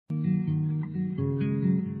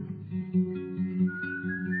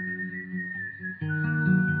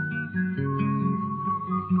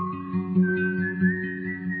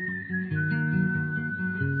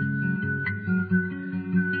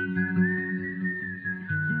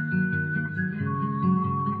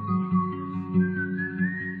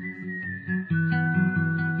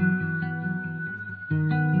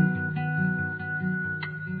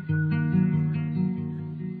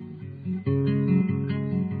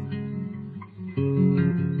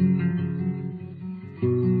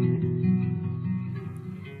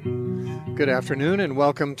Good afternoon and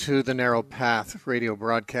welcome to the Narrow Path radio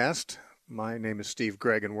broadcast. My name is Steve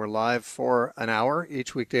Gregg and we're live for an hour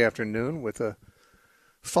each weekday afternoon with a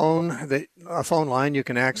phone line you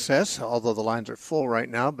can access, although the lines are full right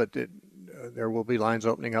now, but there will be lines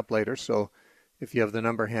opening up later. So if you have the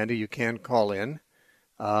number handy, you can call in.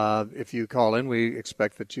 If you call in, we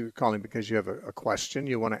expect that you call in because you have a question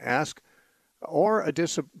you want to ask or a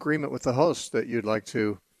disagreement with the host that you'd like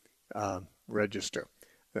to register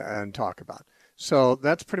and talk about. So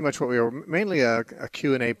that's pretty much what we are. Mainly a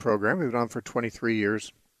Q&A program. We've been on for 23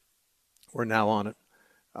 years. We're now on it,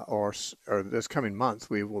 or this coming month,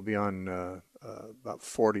 we will be on about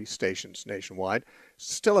 40 stations nationwide.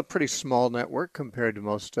 Still a pretty small network compared to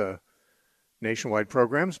most nationwide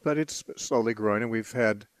programs, but it's slowly growing, and we've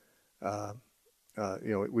had,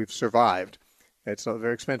 we've survived. It's not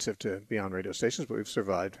very expensive to be on radio stations, but we've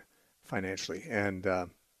survived financially, and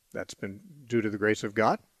that's been due to the grace of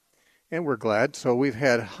God, and we're glad. So we've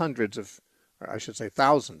had hundreds of, or I should say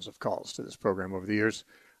thousands of calls to this program over the years.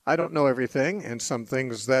 I don't know everything, and some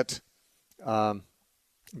things that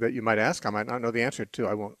that you might ask, I might not know the answer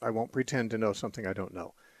to. I won't pretend to know something I don't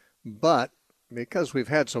know. But because we've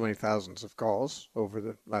had so many thousands of calls over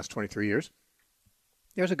the last 23 years,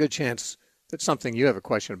 there's a good chance that something you have a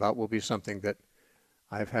question about will be something that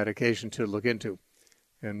I've had occasion to look into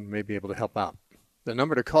and may be able to help out. The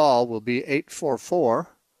number to call will be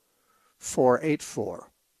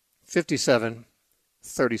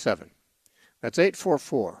 844-484-5737. That's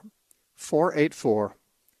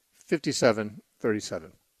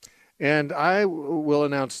 844-484-5737. And I will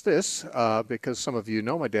announce this because some of you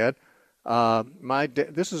know my dad.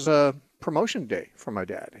 This is a promotion day for my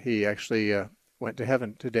dad. He actually went to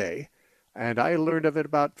heaven today, and I learned of it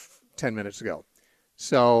about 10 minutes ago.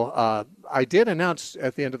 So I did announce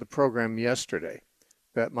at the end of the program yesterday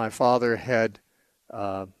that my father had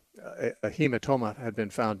a hematoma had been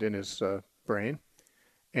found in his brain,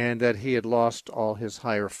 and that he had lost all his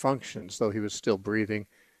higher functions, though he was still breathing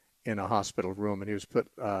in a hospital room. And he was put,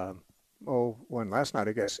 last night,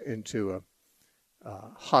 I guess, into a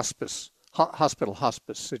hospital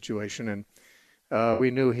hospice situation. And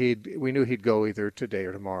we knew he'd go either today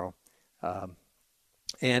or tomorrow.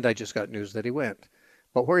 And I just got news that he went.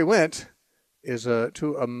 But where he went is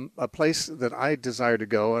to a place that I desire to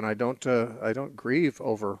go, and I don't grieve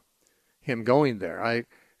over him going there.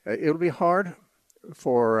 It'll be hard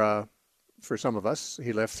for some of us.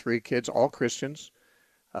 He left 3 kids, all Christians,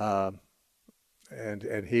 and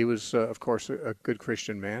he was of course a good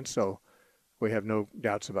Christian man. So we have no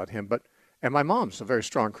doubts about him. And my mom's a very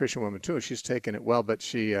strong Christian woman too. She's taken it well, but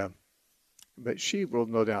she will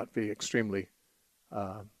no doubt be extremely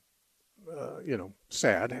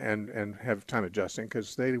sad and have time adjusting,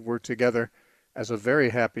 because they were together as a very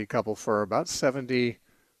happy couple for about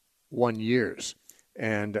 71 years,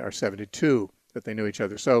 and or 72 that they knew each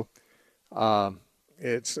other. So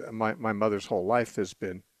it's my mother's whole life has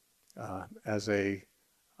been as a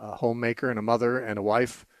homemaker and a mother and a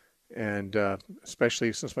wife, and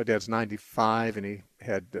especially since my dad's 95 and he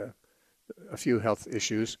had a few health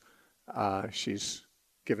issues, she's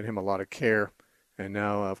given him a lot of care. And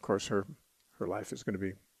now, of course, her life is going to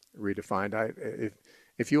be redefined.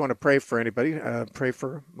 If you want to pray for anybody, pray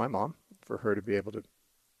for my mom, for her to be able to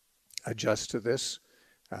adjust to this.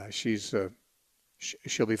 She'll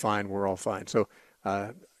be fine. We're all fine. So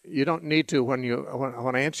you don't need to,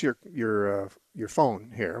 when I answer your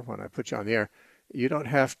phone here, when I put you on the air, you don't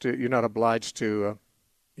have to. You're not obliged to,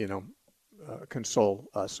 console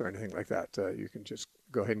us or anything like that. You can just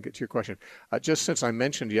go ahead and get to your question. Just since I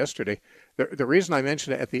mentioned yesterday, the reason I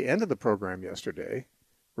mentioned it at the end of the program yesterday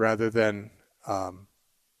rather than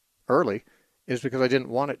early is because I didn't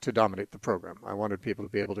want it to dominate the program. I wanted people to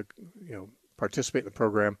be able to participate in the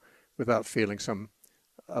program without feeling some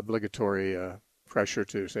obligatory pressure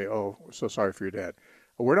to say, oh, we're so sorry for your dad.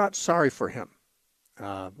 We're not sorry for him.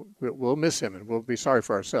 We'll miss him and we'll be sorry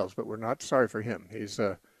for ourselves, but we're not sorry for him. He's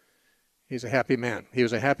a happy man. He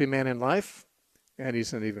was a happy man in life, and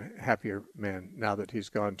he's an even happier man now that he's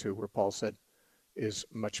gone to where Paul said is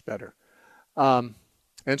much better. And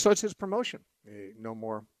so it's his promotion. No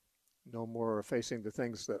more facing the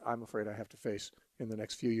things that I'm afraid I have to face in the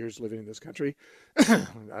next few years living in this country.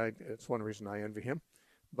 It's one reason I envy him.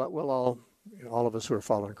 But we'll all of us who are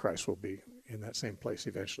following Christ will be in that same place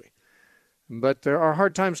eventually. But there are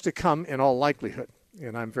hard times to come in all likelihood,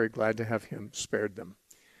 and I'm very glad to have him spared them.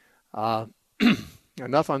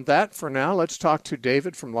 Enough on that for now. Let's talk to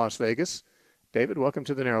David from Las Vegas. David, welcome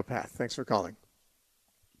to the Narrow Path. Thanks for calling.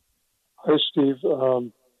 Hi, Steve. I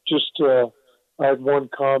had one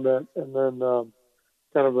comment and then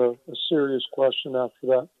kind of a serious question after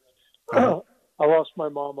that. Uh-huh. I lost my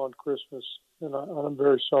mom on Christmas, and I'm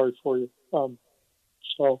very sorry for you.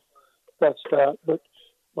 So that's that. But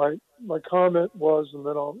my comment was, and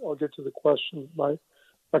then I'll get to the question. My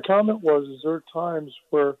comment was, is there are times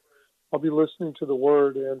where I'll be listening to the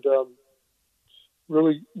Word and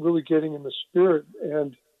really getting in the Spirit,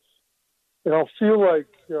 and I'll feel like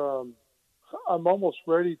I'm almost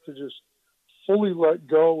ready to just fully let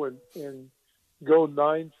go and go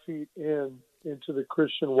 9 feet into the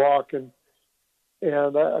Christian walk, and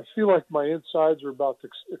I feel like my insides are about to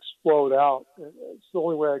explode out. It's the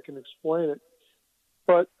only way I can explain it.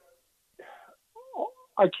 But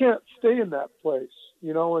I can't stay in that place,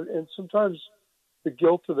 and sometimes the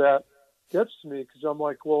guilt of that gets to me because I'm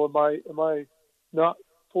like, well, am I not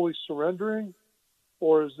fully surrendering,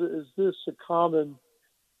 or is this a common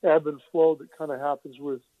ebb and flow that kind of happens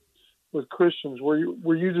with Christians, where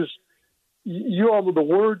you just the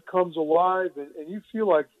word comes alive and you feel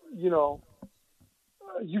like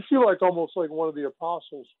almost like one of the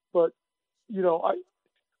apostles, but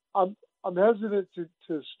I'm hesitant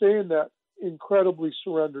to stay in that incredibly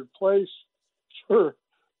surrendered place for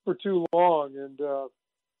too long, and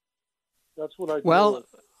that's what I deal Well,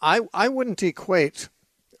 with. I wouldn't equate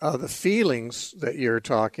the feelings that you're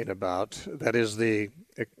talking about. That is the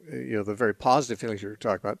very positive feelings you're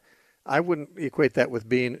talking about. I wouldn't equate that with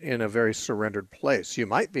being in a very surrendered place. You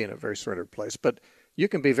might be in a very surrendered place, but you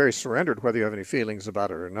can be very surrendered whether you have any feelings about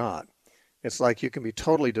it or not. It's like you can be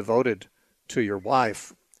totally devoted to your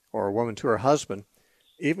wife or a woman to her husband,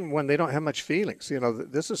 even when they don't have much feelings.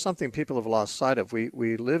 This is something people have lost sight of.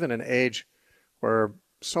 We live in an age where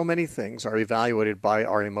so many things are evaluated by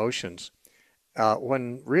our emotions,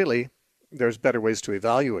 when really there's better ways to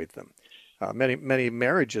evaluate them. Many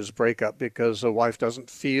marriages break up because a wife doesn't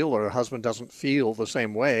feel or a husband doesn't feel the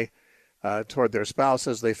same way toward their spouse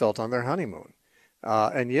as they felt on their honeymoon.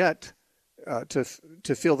 And yet,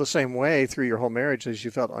 to feel the same way through your whole marriage as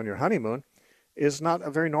you felt on your honeymoon is not a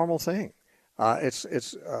very normal thing. Life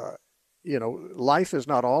is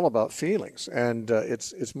not all about feelings, and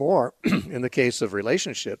it's more in the case of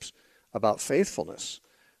relationships about faithfulness,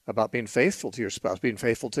 about being faithful to your spouse, being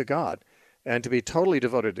faithful to God, and to be totally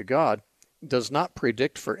devoted to God does not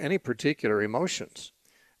predict for any particular emotions.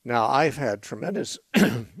 Now, I've had tremendous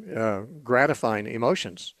gratifying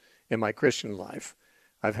emotions in my Christian life.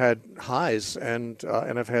 I've had highs and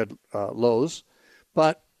I've had lows,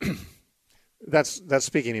 but that's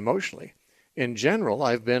speaking emotionally. In general,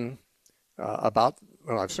 I've been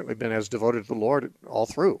I've certainly been as devoted to the Lord all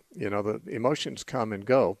through. The emotions come and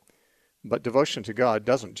go, but devotion to God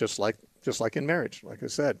doesn't. Just like in marriage, like I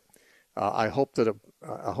said. I hope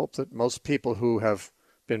that most people who have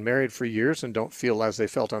been married for years and don't feel as they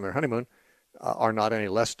felt on their honeymoon are not any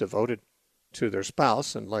less devoted to their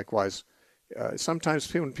spouse. And likewise,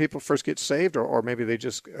 sometimes when people first get saved, or maybe they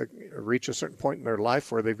just reach a certain point in their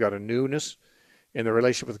life where they've got a newness in their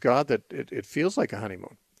relationship with God that it feels like a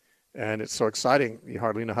honeymoon. And it's so exciting, you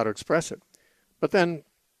hardly know how to express it. But then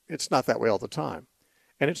it's not that way all the time.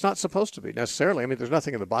 And it's not supposed to be necessarily. I mean, there's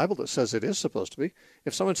nothing in the Bible that says it is supposed to be.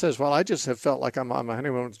 If someone says, well, I just have felt like I'm on my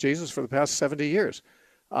honeymoon with Jesus for the past 70 years,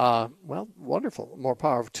 well, wonderful, more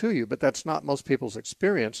power to you. But that's not most people's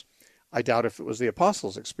experience. I doubt if it was the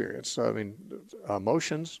apostles' experience. So, I mean,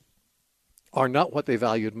 emotions are not what they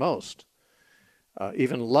valued most.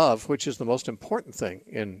 Even love, which is the most important thing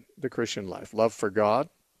in the Christian life, love for God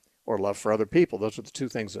or love for other people. Those are the two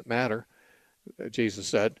things that matter. Jesus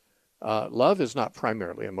said, love is not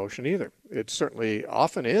primarily emotion either. It certainly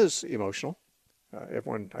often is emotional.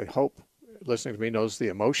 Everyone, I hope, listening to me knows the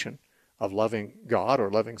emotion of loving God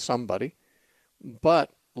or loving somebody.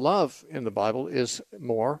 But love in the Bible is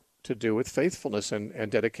more to do with faithfulness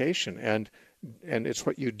and dedication, and it's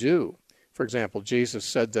what you do. For example, Jesus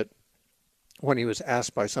said that when he was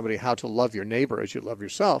asked by somebody how to love your neighbor as you love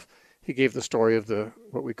yourself, he gave the story of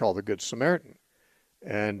what we call the Good Samaritan.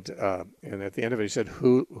 And at the end of it, he said,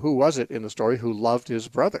 who was it in the story who loved his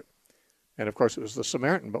brother? And of course, it was the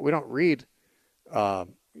Samaritan. But we don't read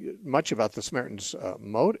much about the Samaritan's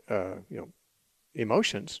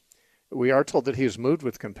emotions. We are told that he was moved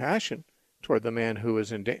with compassion toward the man who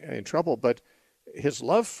was in trouble, but his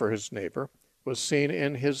love for his neighbor was seen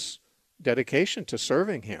in his dedication to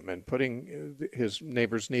serving him and putting his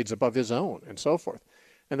neighbor's needs above his own and so forth.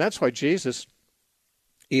 And that's why Jesus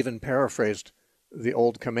even paraphrased the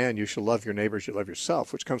old command, you shall love your neighbor as you love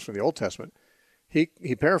yourself, which comes from the Old Testament. He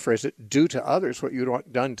paraphrased it, do to others what you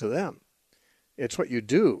want done to them. It's what you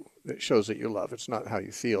do that shows that you love. It's not how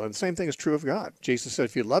you feel. And the same thing is true of God. Jesus said,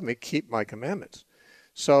 if you love me, keep my commandments.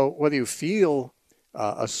 So whether you feel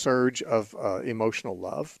a surge of emotional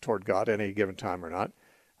love toward God at any given time or not,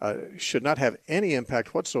 should not have any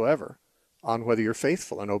impact whatsoever on whether you're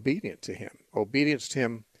faithful and obedient to him. Obedience to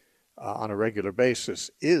him on a regular basis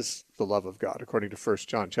is the love of God. According to 1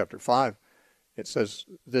 John chapter 5, it says,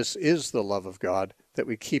 this is the love of God, that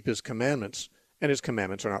we keep his commandments, and his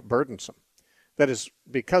commandments are not burdensome. That is,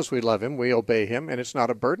 because we love him, we obey him, and it's not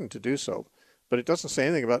a burden to do so. But it doesn't say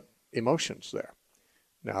anything about emotions there.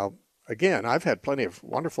 Now, again, I've had plenty of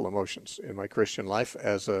wonderful emotions in my Christian life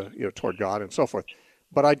as toward God and so forth.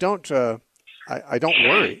 But I don't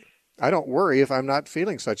worry. I don't worry if I'm not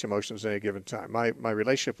feeling such emotions at any given time. My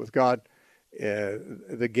relationship with God,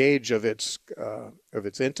 the gauge of its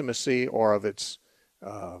intimacy or of its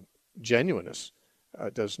genuineness,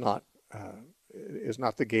 is not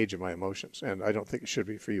the gauge of my emotions, and I don't think it should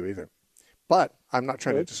be for you either. But I'm not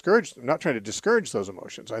trying to discourage. I'm not trying to discourage those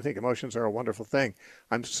emotions. I think emotions are a wonderful thing.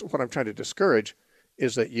 What I'm trying to discourage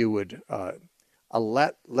is that you would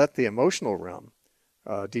let the emotional realm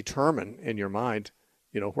determine in your mind,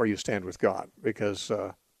 where you stand with God, because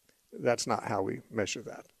that's not how we measure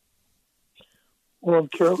that. Well,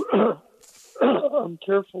 I'm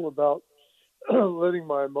careful about letting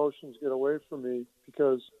my emotions get away from me,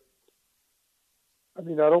 because I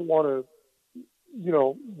don't want to,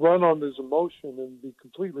 run on this emotion and be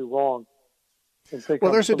completely wrong.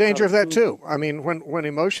 Well, there's a danger of that too. When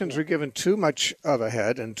emotions are given too much of a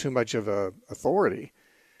head and too much of a authority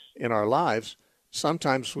in our lives,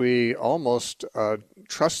 sometimes we almost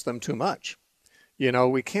trust them too much.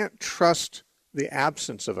 We can't trust the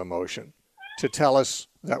absence of emotion to tell us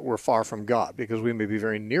that we're far from God, because we may be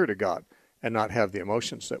very near to God and not have the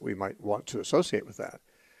emotions that we might want to associate with that.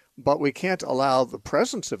 But we can't allow the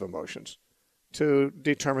presence of emotions to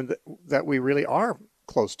determine that we really are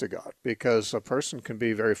close to God, because a person can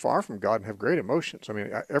be very far from God and have great emotions.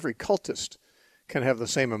 Every cultist can have the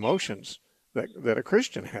same emotions that a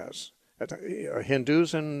Christian has.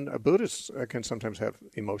 Hindus and Buddhists can sometimes have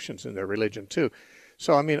emotions in their religion too.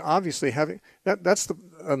 So, obviously that's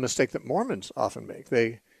a mistake that Mormons often make.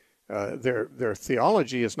 Their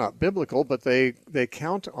theology is not biblical, but they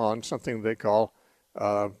count on something they call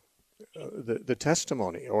the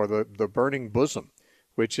testimony, or the burning bosom,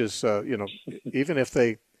 which is even if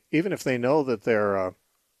they know that their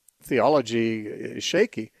theology is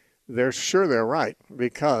shaky, they're sure they're right,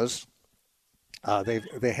 because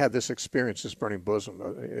they had this experience, this burning bosom,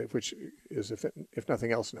 which is, if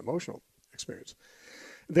nothing else, an emotional experience.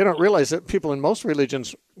 They don't realize that people in most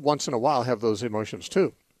religions once in a while have those emotions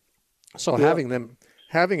too. So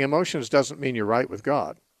having emotions doesn't mean you're right with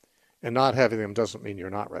God, and not having them doesn't mean you're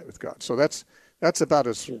not right with God. So that's about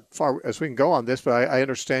as far as we can go on this. But I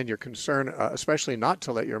understand your concern, especially not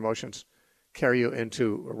to let your emotions carry you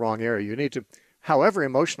into a wrong area. You need to, however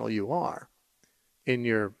emotional you are in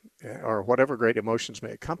or whatever great emotions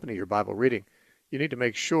may accompany your Bible reading, you need to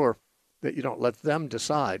make sure that you don't let them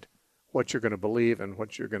decide what you're going to believe and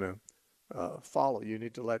what you're going to follow. You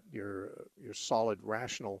need to let your solid,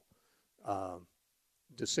 rational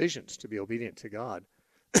decisions to be obedient to God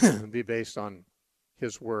be based on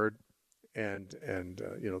his word and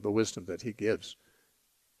the wisdom that he gives.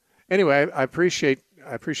 Anyway, I appreciate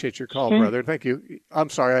your call, brother. Thank you. I'm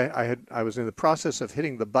sorry, I was in the process of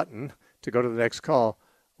hitting the button to go to the next call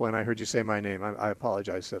when I heard you say my name. I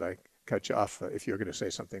apologize that I cut you off if you were going to say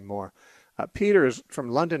something more. Peter is from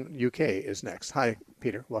London, UK, is next. Hi,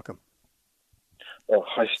 Peter. Welcome. Oh,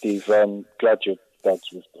 hi, Steve. Glad your dad's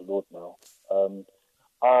with the Lord now.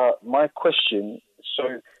 My question,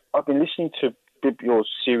 so I've been listening to your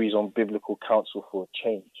series on biblical counsel for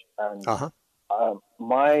change, and I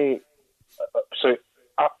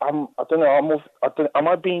don't know. Am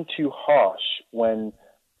I being too harsh when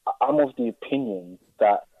I'm of the opinion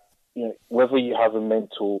that whether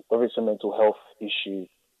it's a mental health issue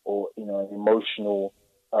or an emotional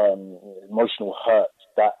hurt,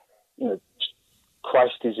 that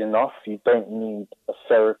Christ is enough. You don't need a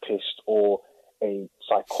therapist or a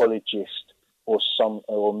psychologist or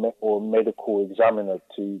or medical examiner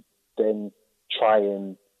to then try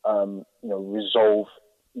and resolve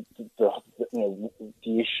the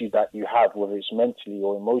issue that you have, whether it's mentally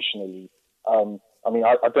or emotionally. I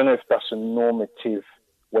don't know if that's a normative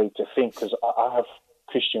way to think, because I have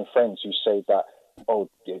Christian friends who say that,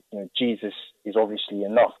 Jesus is obviously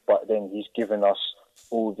enough, but then he's given us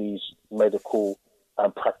all these medical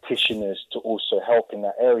practitioners to also help in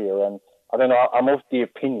that area. And I don't know, I'm of the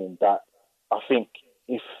opinion that I think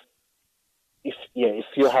if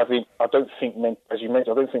you're having, I don't think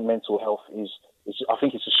mental health is I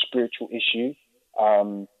think it's a spiritual issue.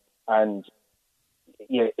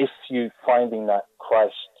 If you're finding that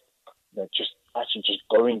Christ, just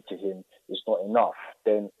going to him is not enough,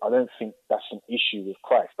 then I don't think that's an issue with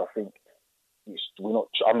Christ. I think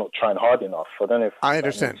I'm not trying hard enough. I don't know if I that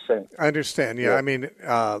understand. makes sense. I understand. Yeah. I mean,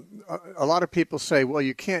 a lot of people say, well,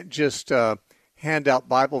 you can't just hand out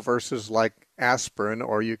Bible verses like aspirin,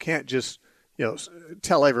 or you can't just,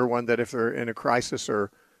 tell everyone that if they're in a crisis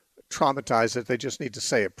or traumatized that they just need to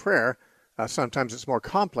say a prayer. Sometimes it's more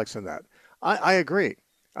complex than that. I agree.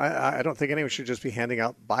 I don't think anyone should just be handing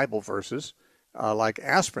out Bible verses like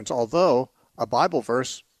aspirins, although a Bible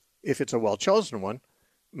verse, if it's a well-chosen one,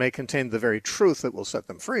 may contain the very truth that will set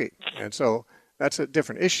them free. And so that's a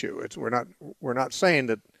different issue. We're not saying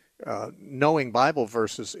that knowing Bible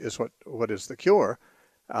verses is what is the cure,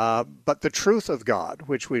 but the truth of God,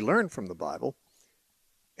 which we learn from the Bible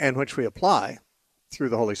and which we apply through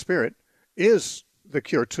the Holy Spirit, is the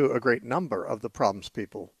cure to a great number of the problems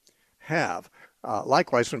people have.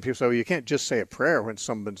 Likewise, when people say, well, you can't just say a prayer when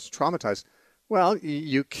someone's traumatized. Well,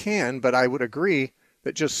 you can, but I would agree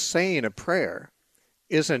that just saying a prayer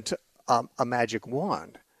isn't a magic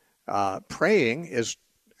wand. Praying is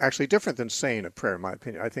actually different than saying a prayer, in my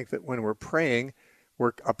opinion. I think that when we're praying,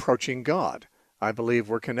 we're approaching God. I believe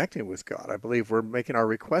we're connecting with God. I believe we're making our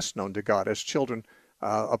requests known to God as children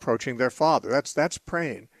approaching their Father. That's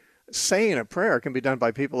praying. Saying a prayer can be done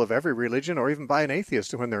by people of every religion or even by an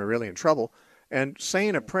atheist when they're really in trouble. And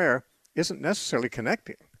saying a prayer isn't necessarily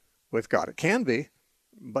connecting with God. It can be,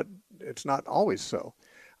 but it's not always so.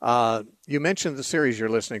 You mentioned the series you're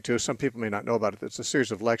listening to. Some people may not know about it. It's a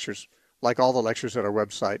series of lectures, like all the lectures at our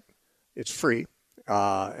website. It's free.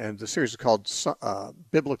 And the series is called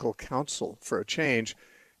Biblical Counsel for a Change.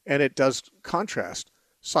 And it does contrast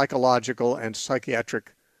psychological and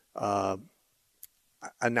psychiatric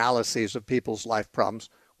analyses of people's life problems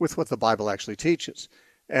with what the Bible actually teaches.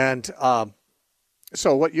 And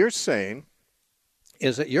so what you're saying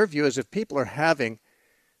is that your view is if people are having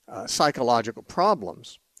psychological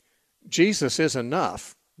problems, Jesus is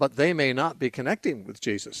enough, but they may not be connecting with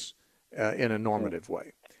Jesus in a normative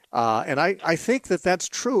way. And I think that that's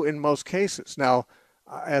true in most cases. Now,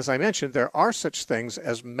 as I mentioned, there are such things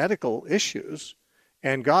as medical issues,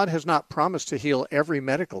 and God has not promised to heal every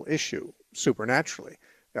medical issue supernaturally.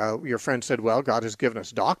 Your friend said, well, God has given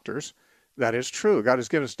us doctors. That is true. God has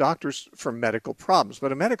given us doctors for medical problems,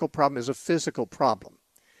 but a medical problem is a physical problem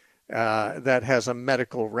that has a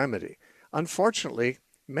medical remedy. Unfortunately,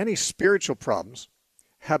 many spiritual problems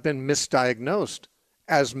have been misdiagnosed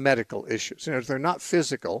as medical issues. If they're not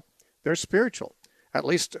physical, they're spiritual. At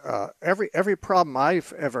least every problem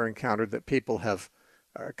I've ever encountered that people have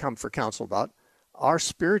come for counsel about are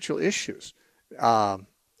spiritual issues.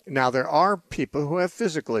 Now, there are people who have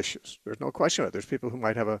physical issues. There's no question about it. There's people who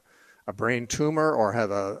might have a brain tumor or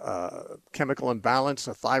have a chemical imbalance,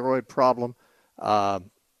 a thyroid problem,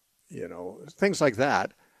 things like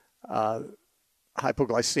that,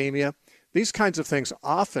 hypoglycemia. These kinds of things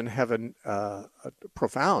often have a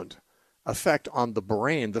profound effect on the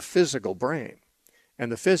brain, the physical brain.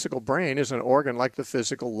 And the physical brain is an organ like the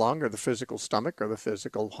physical lung or the physical stomach or the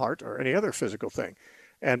physical heart or any other physical thing.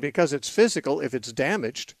 And because it's physical, if it's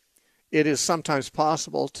damaged, it is sometimes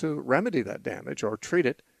possible to remedy that damage or treat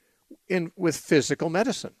it with physical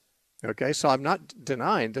medicine. Okay, so I'm not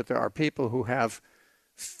denying that there are people who have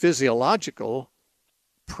physiological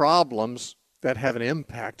problems that have an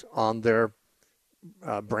impact on their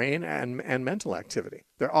brain and mental activity.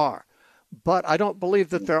 There are. But I don't believe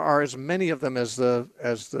that there are as many of them as the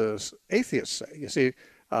atheists say. You see,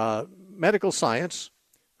 medical science,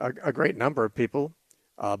 a great number of people,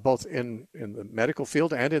 both in the medical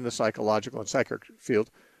field and in the psychological and psychiatric field,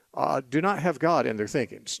 do not have God in their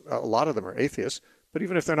thinking. A lot of them are atheists, but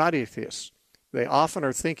even if they're not atheists, they often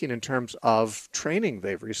are thinking in terms of training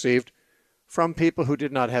they've received from people who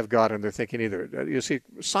did not have God in their thinking either. You see,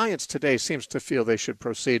 science today seems to feel they should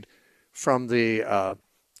proceed from the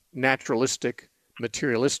naturalistic,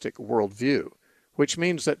 materialistic worldview, which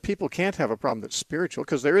means that people can't have a problem that's spiritual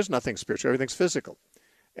because there is nothing spiritual, everything's physical.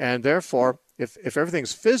 And therefore, if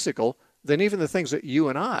everything's physical, then even the things that you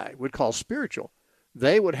and I would call spiritual,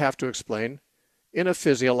 they would have to explain in a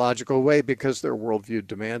physiological way because their worldview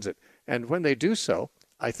demands it. And when they do so,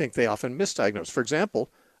 I think they often misdiagnose. For example,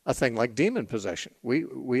 a thing like demon possession.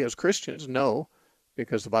 We as Christians know,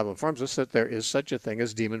 because the Bible informs us, that there is such a thing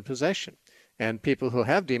as demon possession. And people who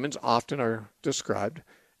have demons often are described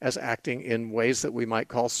as acting in ways that we might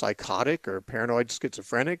call psychotic or paranoid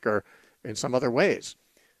schizophrenic or in some other ways.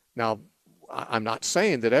 Now, I'm not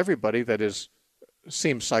saying that everybody that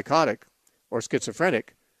seems psychotic or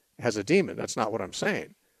schizophrenic has a demon. That's not what I'm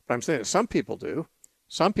saying. But I'm saying that some people do.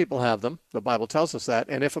 Some people have them. The Bible tells us that.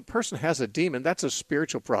 And if a person has a demon, that's a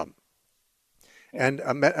spiritual problem. And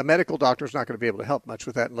a medical doctor is not going to be able to help much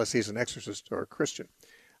with that unless he's an exorcist or a Christian.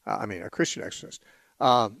 A Christian exorcist.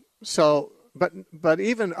 But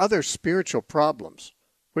even other spiritual problems,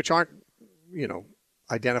 which aren't,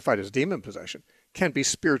 identified as demon possession, can be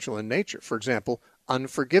spiritual in nature. For example,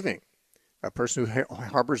 unforgiving, a person who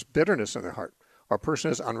harbors bitterness in their heart, or a person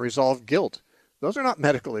who has unresolved guilt. Those are not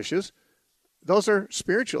medical issues. Those are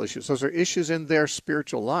spiritual issues. Those are issues in their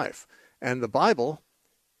spiritual life. And the Bible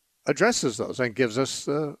addresses those and gives us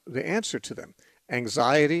the answer to them.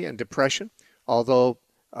 Anxiety and depression, although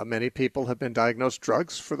many people have been diagnosed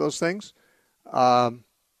drugs for those things,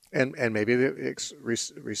 and maybe they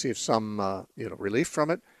receive some relief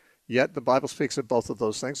from it. Yet the Bible speaks of both of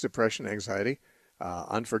those things: depression, anxiety,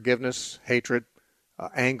 unforgiveness, hatred,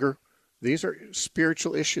 anger. These are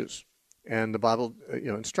spiritual issues, and the Bible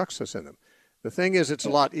instructs us in them. The thing is, it's a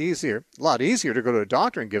lot easier to go to a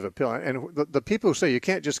doctor and give a pill. And the people who say you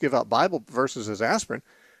can't just give out Bible verses as aspirin,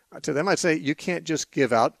 to them I'd say you can't just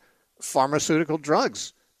give out pharmaceutical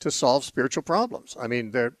drugs to solve spiritual problems. I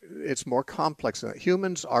mean, it's more complex than that.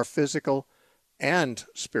 Humans are physical and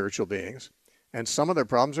spiritual beings, and some of their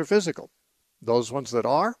problems are physical. Those ones that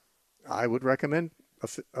are, I would recommend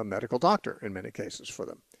a medical doctor in many cases for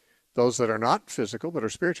them. Those that are not physical but are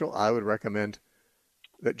spiritual, I would recommend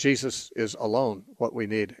that Jesus is alone what we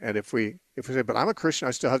need. And if we say, but I'm a Christian,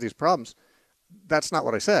 I still have these problems, that's not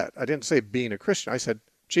what I said. I didn't say being a Christian. I said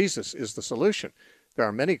Jesus is the solution. There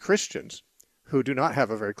are many Christians who do not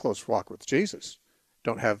have a very close walk with Jesus,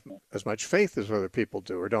 don't have as much faith as other people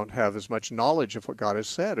do, or don't have as much knowledge of what God has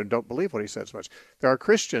said, and don't believe what he said as much. There are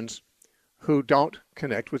Christians who don't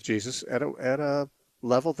connect with Jesus at a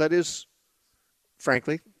level that is,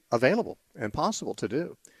 frankly, available and possible to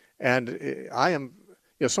do. And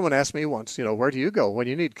someone asked me once, where do you go when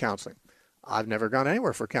you need counseling? I've never gone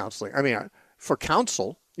anywhere for counseling. I mean, for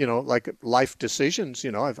counsel, like life decisions,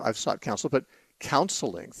 I've sought counsel, but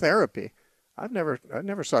counseling, therapy, I've never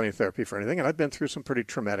sought any therapy for anything. And I've been through some pretty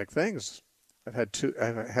traumatic things. I've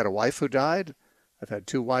had a wife who died. I've had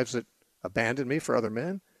 2 wives that abandoned me for other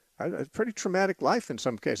men. I had a pretty traumatic life in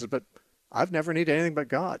some cases, but I've never needed anything but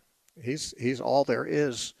God. He's all there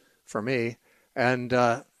is for me, and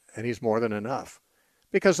he's more than enough.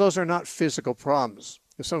 Because those are not physical problems.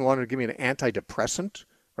 If someone wanted to give me an antidepressant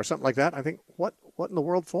or something like that, I think, what in the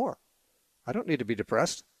world for? I don't need to be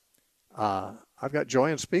depressed. I've got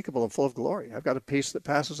joy unspeakable and full of glory. I've got a peace that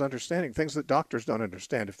passes understanding, things that doctors don't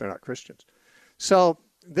understand if they're not Christians. So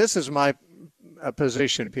this is my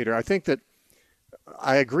position, Peter. I think that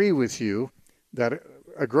I agree with you that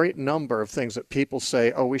a great number of things that people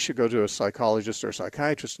say, we should go to a psychologist or a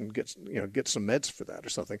psychiatrist and get some meds for that or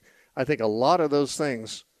something. I think a lot of those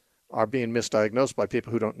things are being misdiagnosed by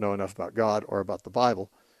people who don't know enough about God or about the Bible,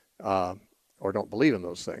 or don't believe in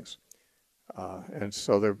those things. And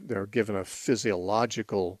so they're given a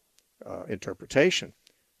physiological interpretation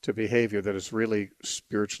to behavior that is really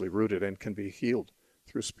spiritually rooted and can be healed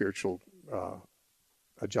through spiritual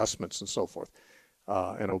adjustments and so forth,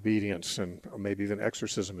 and obedience, and or maybe even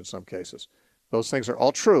exorcism in some cases. Those things are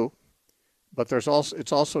all true, but it's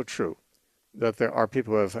also true that there are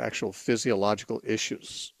people who have actual physiological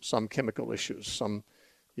issues, some chemical issues, some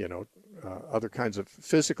other kinds of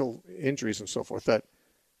physical injuries and so forth that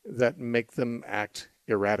make them act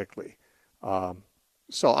erratically.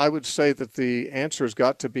 So I would say that the answer has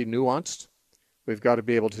got to be nuanced. We've got to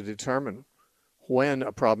be able to determine when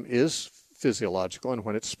a problem is physiological and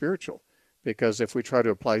when it's spiritual. Because if we try to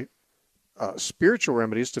apply spiritual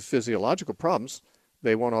remedies to physiological problems,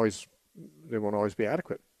 they won't always be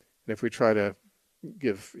adequate. And if we try to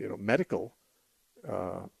give medical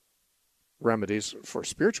remedies for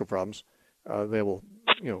spiritual problems, they will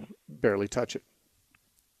barely touch it.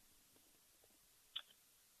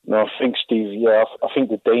 No, I think, Steve, I think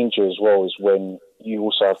the danger as well is when you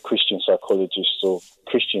also have Christian psychologists or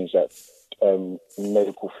Christians that in the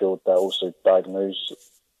medical field that also diagnose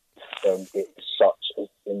it such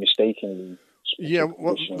mistakenly. Yeah,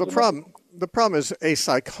 well, the problem is a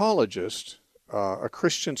psychologist, a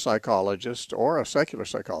Christian psychologist or a secular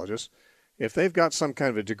psychologist, if they've got some kind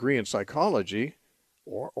of a degree in psychology,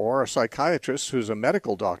 or a psychiatrist who's a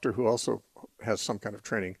medical doctor who also has some kind of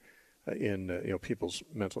training in people's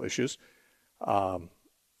mental issues,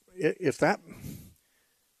 if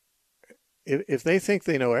they think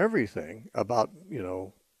they know everything about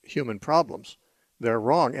human problems, they're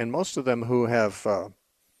wrong. And most of them who have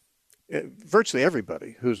virtually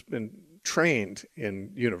everybody who's been trained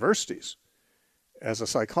in universities as a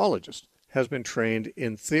psychologist has been trained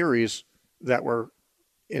in theories that were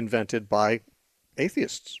invented by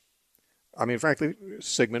atheists I mean, frankly,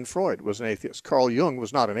 Sigmund Freud was an atheist. Carl Jung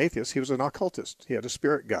was not an atheist. He was an occultist. He had a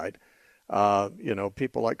spirit guide.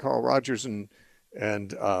 People like Carl Rogers and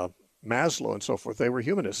Maslow and so forth, they were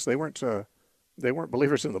humanists. They weren't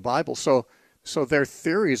believers in the Bible. So their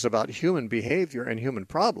theories about human behavior and human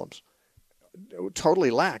problems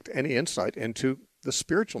totally lacked any insight into the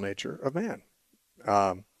spiritual nature of man.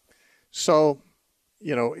 If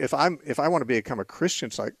I want to become a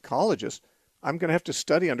Christian psychologist, I'm going to have to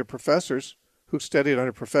study under professors who studied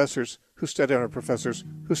under professors who studied under professors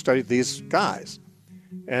who studied these guys.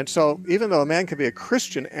 And so even though a man can be a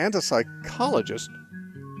Christian and a psychologist,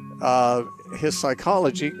 his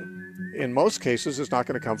psychology in most cases is not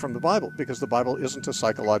going to come from the Bible, because the Bible isn't a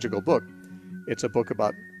psychological book. It's a book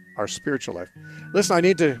about our spiritual life. Listen, I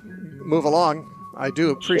need to move along. I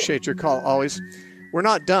do appreciate your call always. We're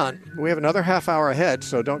not done. We have another half hour ahead,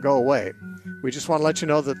 so don't go away. We just want to let you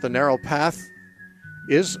know that the Narrow Path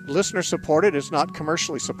is listener supported. It's not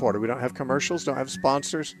commercially supported. We don't have commercials, don't have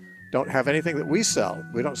sponsors, don't have anything that we sell.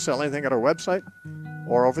 We don't sell anything at our website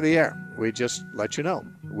or over the air. We just let you know.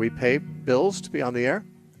 We pay bills to be on the air.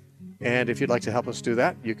 And if you'd like to help us do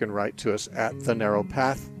that, you can write to us at The Narrow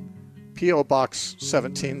Path, P.O. Box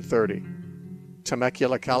 1730,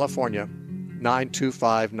 Temecula, California,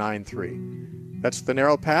 92593. That's The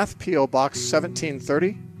Narrow Path, P.O. Box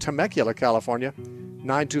 1730, Temecula, California,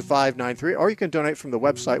 92593. Or you can donate from the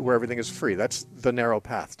website where everything is free. That's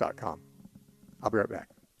thenarrowpath.com. I'll be right back.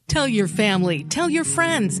 Tell your family, tell your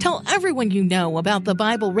friends, tell everyone you know about the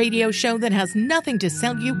Bible radio show that has nothing to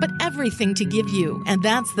sell you but everything to give you. And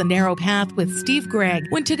that's The Narrow Path with Steve Gregg.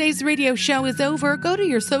 When today's radio show is over, go to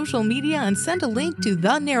your social media and send a link to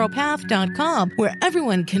thenarrowpath.com, where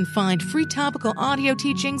everyone can find free topical audio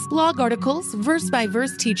teachings, blog articles,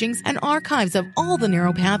 verse-by-verse teachings, and archives of all the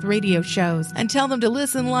Narrow Path radio shows. And tell them to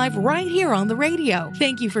listen live right here on the radio.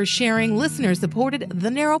 Thank you for sharing listener-supported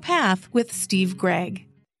The Narrow Path with Steve Gregg.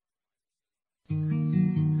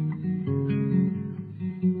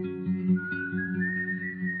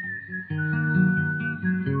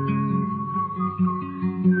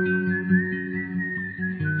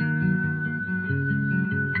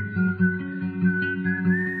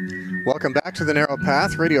 Welcome back to the Narrow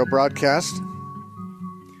Path radio broadcast.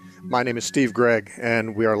 My name is Steve Gregg,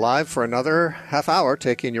 and we are live for another half hour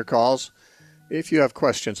taking your calls. If you have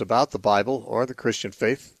questions about the Bible or the Christian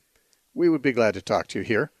faith, we would be glad to talk to you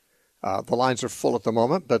here. The lines are full at the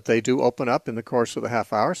moment, but they do open up in the course of the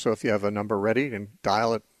half hour. So if you have a number ready and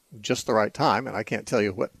dial it just the right time, and I can't tell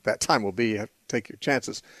you what that time will be, you have to take your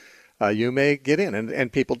chances, you may get in,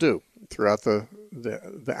 and people do throughout the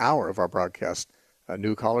hour of our broadcast.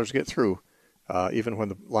 New callers get through, even when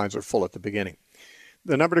the lines are full at the beginning.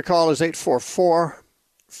 The number to call is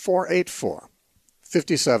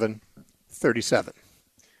 844-484-5737.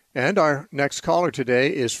 And our next caller today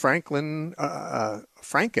is Franklin,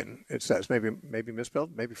 Franken, it says. Maybe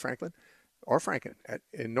misspelled, maybe Franklin, or Franken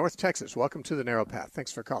in North Texas. Welcome to the Narrow Path.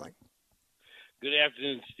 Thanks for calling. Good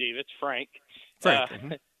afternoon, Steve. It's Frank. Frank.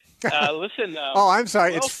 Listen. Oh, I'm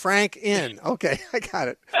sorry. It's Frank in. Okay, I got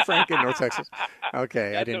it. Frank in North Texas.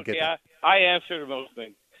 Okay, I didn't get that. I answered most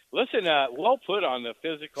things. Listen, well put on the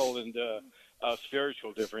physical and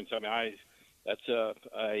spiritual difference. I mean, that's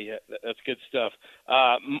good stuff.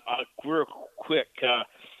 Real quick, I'm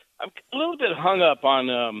a little bit hung up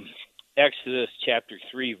on Exodus chapter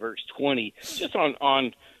 3, verse 20, just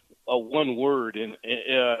on one word, and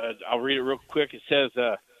I'll read it real quick. It says,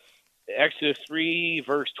 Exodus 3,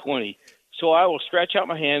 verse 20, "So I will stretch out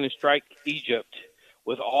my hand and strike Egypt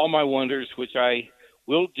with all my wonders, which I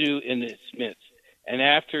will do in its midst. And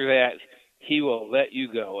after that, he will let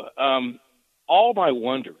you go." All my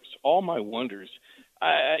wonders. Does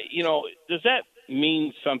that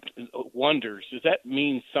mean something? Wonders. Does that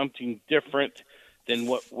mean something different than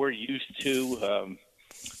what we're used to?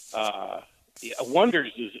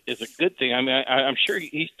 Wonders is a good thing. I mean, I'm sure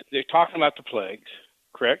they're talking about the plagues,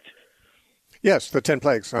 correct? Yes, the 10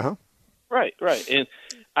 plagues. Right. And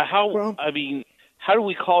how do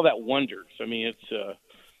we call that wonders? I mean, it's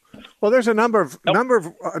well, there's a number of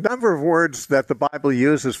words that the Bible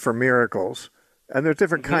uses for miracles, and there's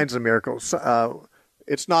different kinds of miracles.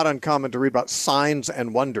 It's not uncommon to read about signs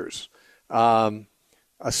and wonders. A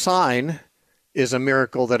sign is a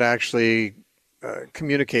miracle that actually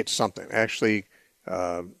communicates something, actually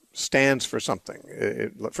stands for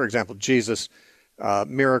something. For example, Jesus.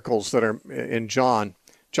 Miracles that are in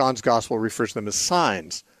John's gospel refers to them as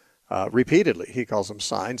signs. Repeatedly, he calls them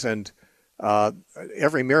signs. And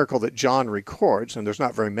every miracle that John records, and there's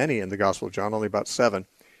not very many in the Gospel of John, only about 7,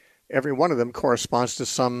 every one of them corresponds to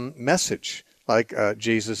some message like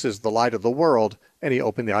Jesus is the light of the world, and he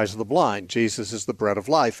opened the eyes of the blind. Jesus is the bread of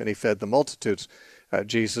life, and he fed the multitudes.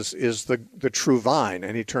 Jesus is the true vine,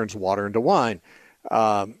 and he turns water into wine.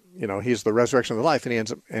 He's the resurrection of the life,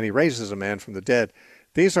 and he raises a man from the dead.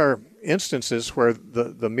 These are instances where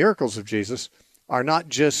the miracles of Jesus are not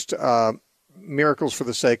just miracles for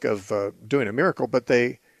the sake of doing a miracle, but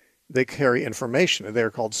they carry information, and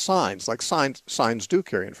they're called signs. Like signs do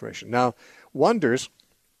carry information. Now, wonders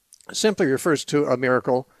simply refers to a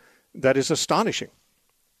miracle that is astonishing,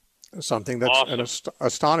 something that's awesome. an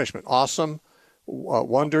astonishment, awesome,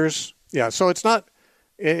 wonders. Yeah, so it's not,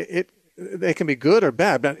 they can be good or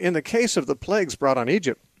bad, but in the case of the plagues brought on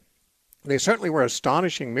Egypt, they certainly were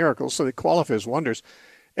astonishing miracles, so they qualify as wonders.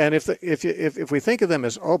 And if we think of them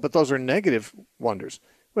as, but those are negative wonders,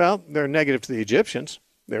 well, they're negative to the Egyptians.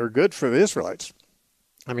 They were good for the Israelites.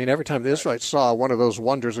 I mean, every time the Israelites saw one of those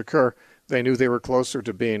wonders occur, they knew they were closer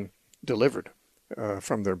to being delivered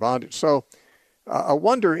from their bondage. So a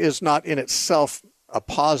wonder is not in itself a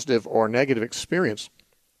positive or negative experience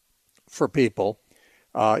for people.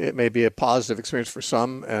 It may be a positive experience for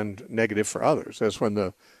some and negative for others, as when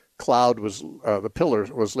the pillar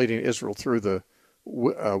was leading Israel through the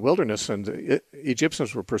wilderness and the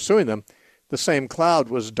Egyptians were pursuing them. The same cloud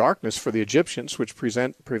was darkness for the Egyptians, which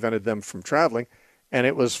prevented them from traveling, and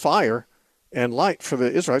it was fire and light for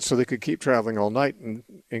the Israelites, so they could keep traveling all night and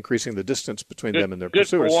increasing the distance between them and their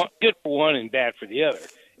pursuers. Good for one and bad for the other.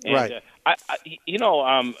 And, right.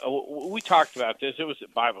 We talked about this. It was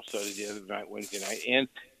at Bible study the other night, Wednesday night, and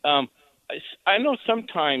I know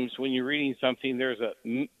sometimes when you're reading something, there's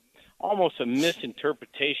almost a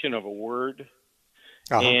misinterpretation of a word,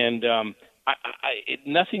 and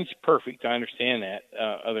nothing's perfect. I understand that,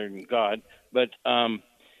 other than God, but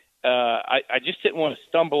I just didn't want to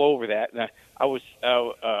stumble over that. And I was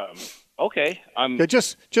okay.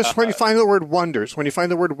 Just when you find the word wonders,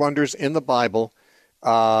 in the Bible,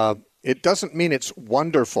 it doesn't mean it's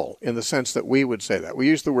wonderful in the sense that we would say that. We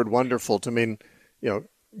use the word wonderful to mean,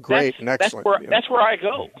 great and excellent. That's where I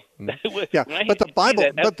go. Yeah, but the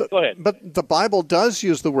Bible, go ahead. But the Bible does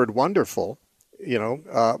use the word wonderful,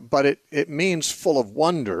 but it means full of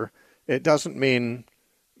wonder. It doesn't mean,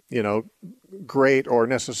 great or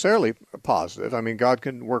necessarily positive. I mean, God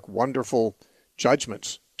can work wonderful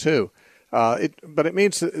judgments too. But it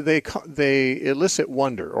means that they elicit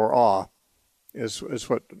wonder or awe, is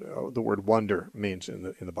what the word wonder means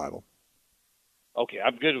in the Bible. Okay,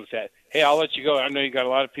 I'm good with that. Hey, I'll let you go. I know you got a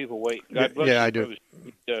lot of people waiting. God bless you. I do.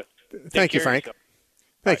 Thank you, Frank.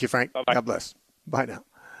 Thank you, Frank. Bye-bye. God bless. Bye now.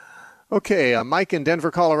 Okay, Mike in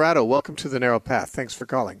Denver, Colorado. Welcome to the Narrow Path. Thanks for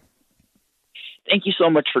calling. Thank you so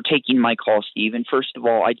much for taking my call, Steve. And first of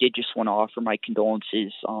all, I did just want to offer my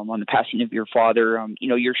condolences on the passing of your father.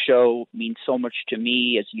 Your show means so much to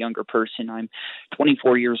me as a younger person. I'm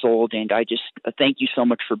 24 years old, and I just thank you so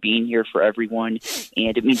much for being here for everyone,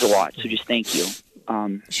 and it means a lot. So just thank you.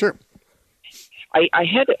 Sure. I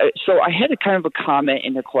had a kind of a comment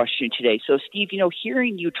and a question today. So, Steve,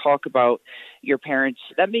 hearing you talk about your parents,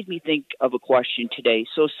 that made me think of a question today.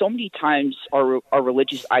 So many times our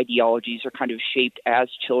religious ideologies are kind of shaped as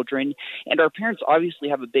children, and our parents obviously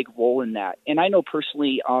have a big role in that. And I know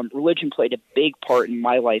personally, religion played a big part in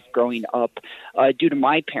my life growing up due to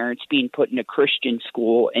my parents being put in a Christian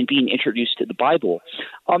school and being introduced to the Bible.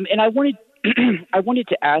 And I wanted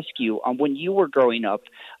to ask you, when you were growing up,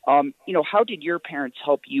 how did your parents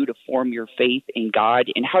help you to form your faith in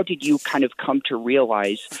God, and how did you kind of come to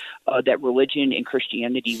realize that religion and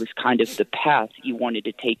Christianity was kind of the path you wanted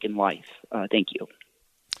to take in life? Thank you.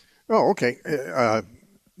 Oh, okay.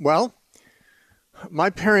 Well, my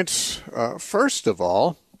parents, first of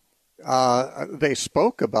all, they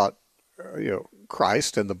spoke about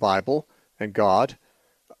Christ and the Bible and God,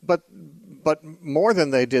 but more than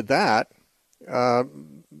they did that,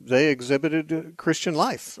 they exhibited Christian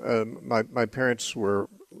life. My parents were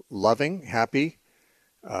loving, happy,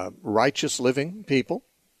 righteous living people,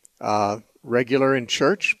 regular in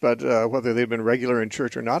church, but whether they'd been regular in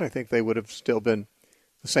church or not, I think they would have still been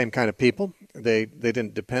the same kind of people. They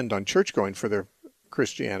didn't depend on church going for their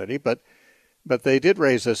Christianity, but they did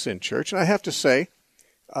raise us in church. And I have to say,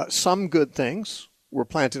 some good things were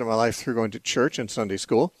planted in my life through going to church and Sunday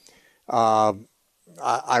school.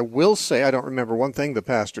 I will say I don't remember one thing the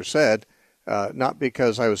pastor said, not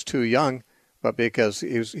because I was too young, but because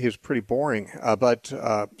he was pretty boring. But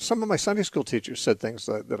some of my Sunday school teachers said things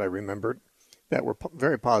that I remembered that were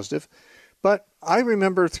very positive. But I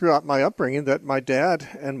remember throughout my upbringing that my dad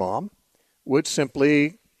and mom would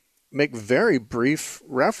simply make very brief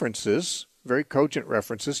references, very cogent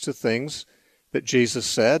references to things that Jesus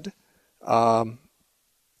said,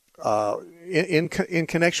 in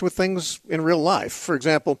connection with things in real life. For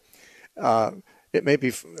example, it may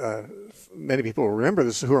be many people will remember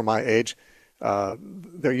this who are my age.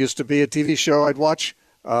 There used to be a TV show I'd watch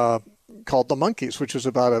called The Monkees, which was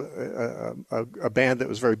about a band that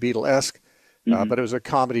was very Beatle-esque, but it was a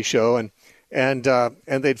comedy show, and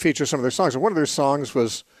they'd feature some of their songs. And one of their songs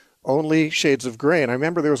was Only Shades of Gray. And I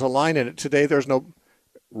remember there was a line in it, today there's no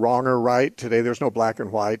wrong or right, today there's no black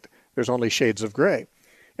and white, there's only shades of gray.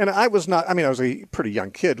 And I was a pretty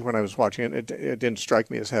young kid when I was watching it. It didn't strike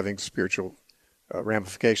me as having spiritual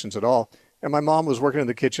ramifications at all. And my mom was working in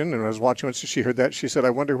the kitchen, and I was watching it, so she heard that. She said, I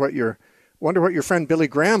wonder what your friend Billy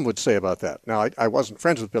Graham would say about that. Now, I wasn't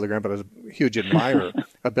friends with Billy Graham, but I was a huge admirer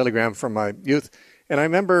of Billy Graham from my youth. And I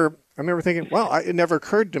remember thinking, well, it never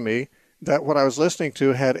occurred to me that what I was listening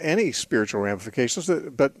to had any spiritual ramifications,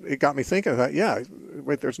 but it got me thinking. I thought, yeah,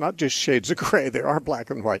 wait, there's not just shades of gray, there are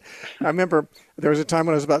black and white. I remember there was a time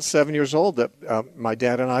when I was about 7 years old that my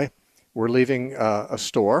dad and I were leaving a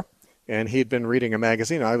store, and he'd been reading a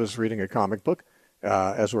magazine. I was reading a comic book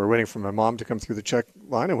as we were waiting for my mom to come through the check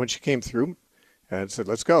line. And when she came through and said,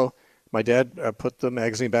 let's go, my dad put the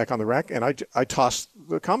magazine back on the rack, and I tossed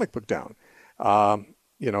the comic book down. And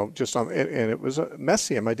it was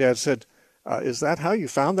messy. And my dad said, is that how you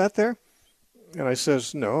found that there? And I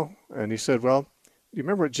says, no. And he said, well, do you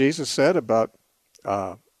remember what Jesus said about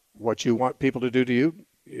what you want people to do to you,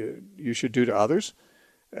 you should do to others?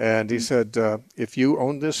 And he said, if you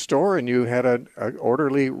owned this store and you had an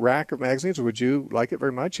orderly rack of magazines, would you like it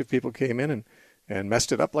very much if people came in and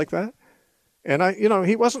messed it up like that? And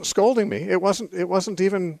he wasn't scolding me. It wasn't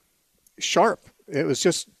even sharp. It was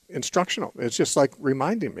just instructional. It's just like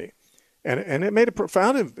reminding me. And it made a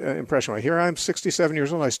profound impression. Here I am, 67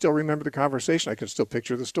 years old. I still remember the conversation. I can still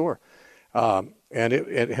picture the store. And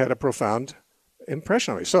it had a profound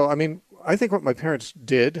impression on me. So, I think what my parents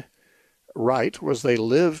did right was they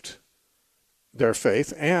lived their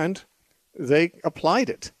faith and they applied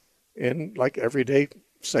it in like everyday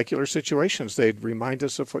secular situations. They'd remind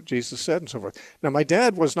us of what Jesus said and so forth. Now, my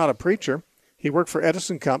dad was not a preacher. He worked for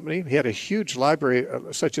Edison Company. He had a huge library,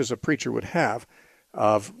 such as a preacher would have,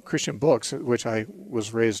 of Christian books, which I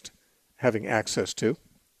was raised having access to.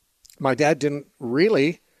 My dad didn't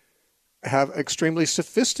really have extremely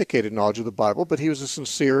sophisticated knowledge of the Bible, but he was a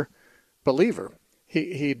sincere believer.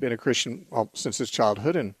 He'd been a Christian since his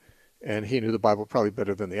childhood, and he knew the Bible probably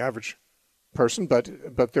better than the average person.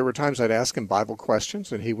 But there were times I'd ask him Bible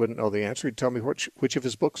questions, and he wouldn't know the answer. He'd tell me which of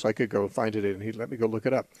his books I could go find it in, and he'd let me go look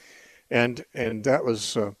it up. And that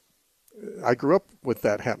was I grew up with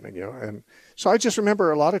that happening, And so I just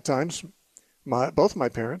remember a lot of times, both my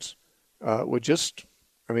parents would just,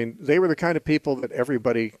 they were the kind of people that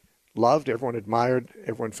everybody loved, everyone admired,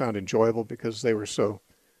 everyone found enjoyable because they were so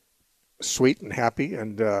sweet and happy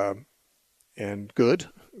and good,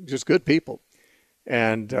 just good people.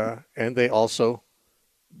 And they also,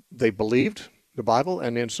 they believed the Bible,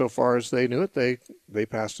 and insofar as they knew it, they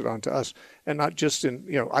passed it on to us. And not just in,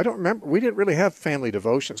 I don't remember, we didn't really have family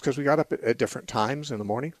devotions because we got up at different times in the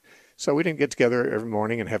morning. So we didn't get together every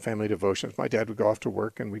morning and have family devotions. My dad would go off to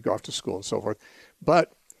work and we'd go off to school and so forth.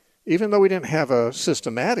 But even though we didn't have a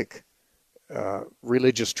systematic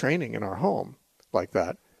religious training in our home like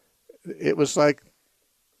that, it was like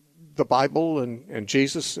the Bible and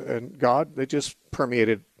Jesus and God, they just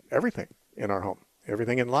permeated everything in our home,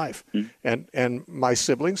 everything in life. And my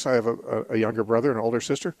siblings, I have a younger brother and an older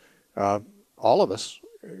sister, all of us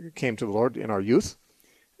came to the Lord in our youth.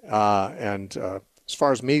 And as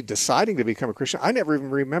far as me deciding to become a Christian, I never even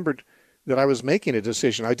remembered that I was making a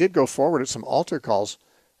decision. I did go forward at some altar calls,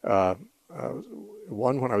 one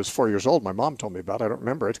when I was 4 years old. My mom told me about it. I don't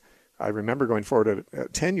remember it. I remember going forward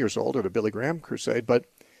at 10 years old at a Billy Graham crusade, but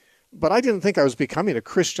I didn't think I was becoming a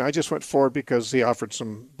Christian. I just went forward because he offered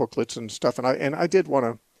some booklets and stuff, and I did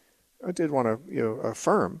want to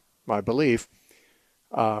affirm my belief.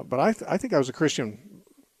 But I think I was a Christian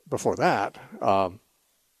before that.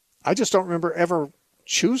 I just don't remember ever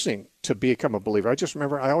choosing to become a believer. I just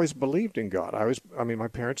remember I always believed in God. My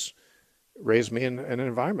parents raised me in an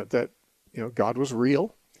environment that God was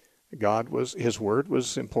real. His word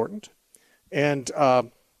was important. And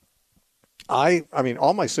all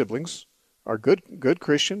my siblings are good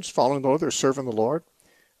Christians, following the Lord. They're serving the Lord.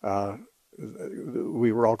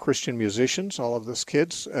 We were all Christian musicians, all of us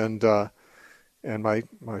kids, and my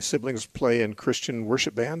siblings play in Christian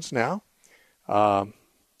worship bands now,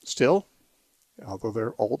 still, although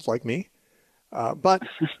they're old like me. But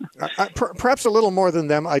perhaps a little more than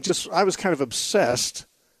them. I was kind of obsessed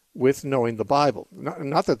with knowing the Bible.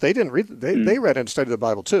 Not that they didn't read, they read and studied the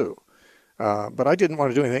Bible too. But I didn't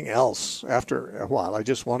want to do anything else after a while. I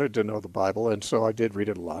just wanted to know the Bible, and so I did read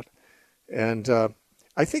it a lot. And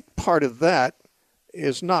I think part of that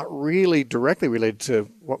is not really directly related to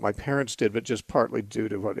what my parents did, but just partly due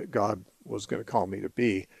to what God was going to call me to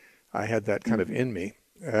be. I had that kind of in me,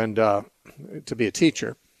 and to be a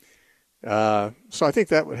teacher. So I think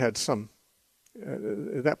that had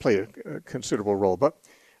that played a considerable role. But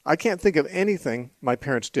I can't think of anything my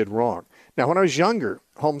parents did wrong. Now, when I was younger,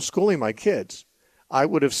 homeschooling my kids, I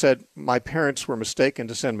would have said my parents were mistaken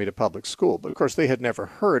to send me to public school. But of course, they had never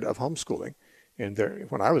heard of homeschooling. And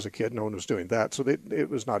when I was a kid, no one was doing that. So it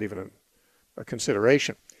was not even a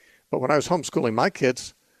consideration. But when I was homeschooling my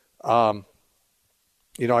kids, I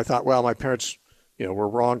thought, well, my parents, were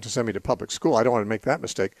wrong to send me to public school. I don't want to make that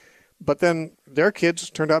mistake. But then their kids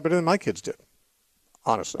turned out better than my kids did,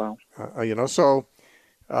 honestly. Wow. So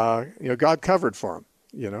God covered for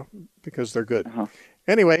them, because they're good. Uh-huh.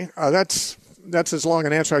 Anyway, that's as long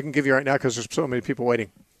an answer I can give you right now because there's so many people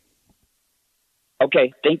waiting.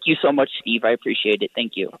 Okay. Thank you so much, Steve. I appreciate it.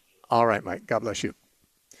 Thank you. All right, Mike. God bless you.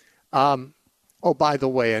 By the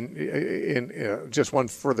way, and in just one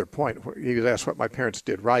further point, you asked what my parents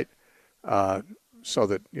did right, so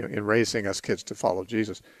that in raising us kids to follow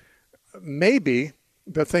Jesus. Maybe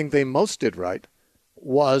the thing they most did right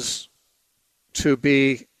was to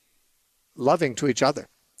be loving to each other.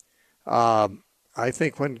 I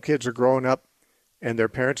think when kids are growing up and their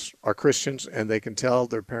parents are Christians and they can tell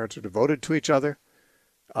their parents are devoted to each other,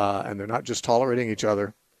 and they're not just tolerating each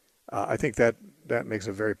other, I think that makes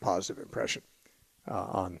a very positive impression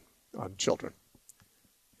on children.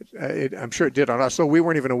 I'm sure it did on us. So we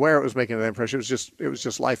weren't even aware it was making that impression. It was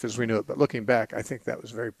just life as we knew it. But looking back, I think that was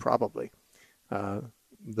very probably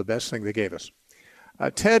the best thing they gave us.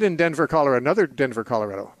 Ted in Denver, Colorado. Another Denver,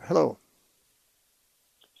 Colorado. Hello.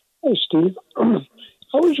 Hey, Steve. I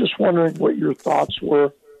was just wondering what your thoughts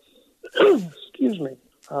were,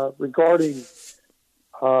 regarding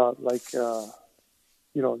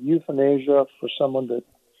euthanasia for someone that,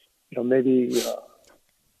 maybe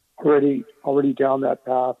already down that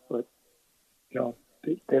path, but,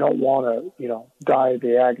 they don't want to, die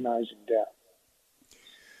the agonizing death.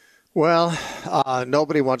 Well,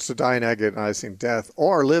 nobody wants to die an agonizing death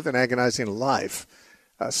or live an agonizing life.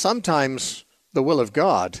 Sometimes the will of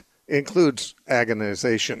God includes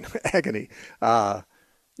agonization, agony.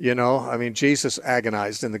 Jesus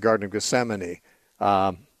agonized in the Garden of Gethsemane.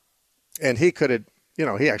 And he could have,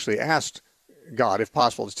 he actually asked God, if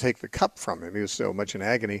possible, to take the cup from him. He was so much in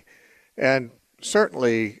agony. And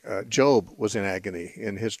certainly Job was in agony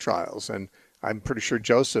in his trials. And I'm pretty sure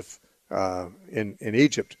Joseph in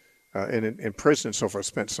Egypt, in prison and so forth,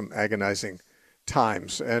 spent some agonizing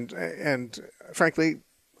times. And frankly,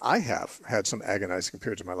 I have had some agonizing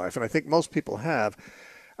periods in my life. And I think most people have.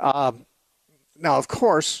 Now, of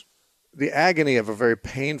course, the agony of a very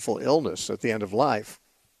painful illness at the end of life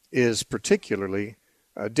is particularly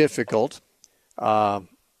difficult.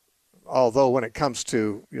 Although when it comes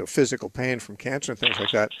to physical pain from cancer and things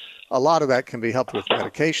like that, a lot of that can be helped with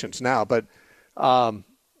medications now. But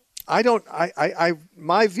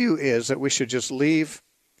my view is that we should just leave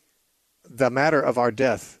the matter of our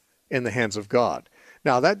death in the hands of God.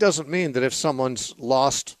 Now, that doesn't mean that if someone's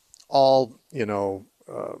lost all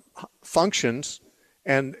functions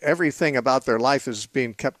and everything about their life is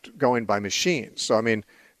being kept going by machines. So,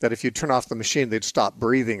 that if you turn off the machine, they'd stop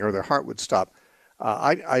breathing or their heart would stop.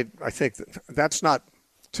 I think that's not,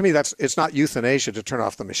 to me, it's not euthanasia to turn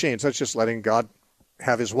off the machines. That's just letting God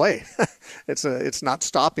have his way. It's not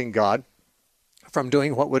stopping God from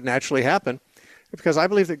doing what would naturally happen, because I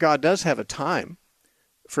believe that God does have a time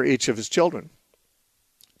for each of his children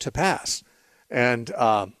to pass. And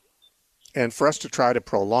for us to try to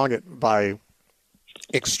prolong it by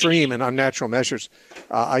extreme and unnatural measures,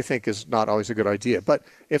 I think is not always a good idea. But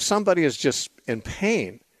if somebody is just in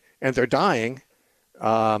pain and they're dying,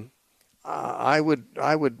 I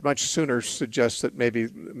would much sooner suggest that maybe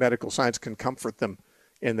medical science can comfort them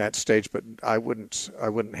in that stage, but I wouldn't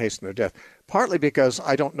hasten their death. Partly because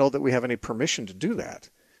I don't know that we have any permission to do that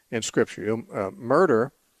in Scripture.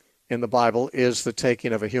 Murder in the Bible is the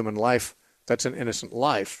taking of a human life that's an innocent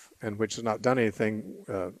life and which has not done anything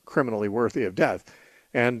criminally worthy of death.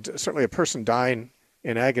 And certainly a person dying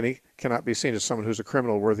in agony cannot be seen as someone who's a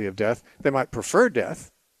criminal worthy of death. They might prefer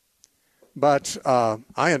death, but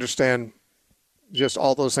I understand just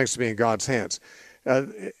all those things to be in God's hands.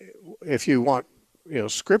 If you want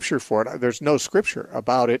Scripture for it, there's no Scripture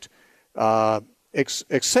about it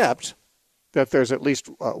except that there's at least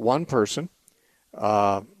one person,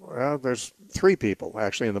 there's three people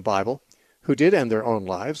actually in the Bible, who did end their own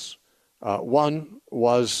lives. One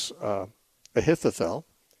was Ahithophel,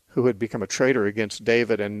 who had become a traitor against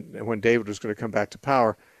David, and when David was going to come back to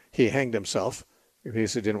power, he hanged himself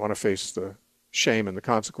because he didn't want to face the shame and the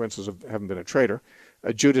consequences of having been a traitor.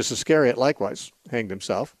 Judas Iscariot likewise hanged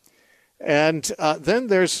himself. And then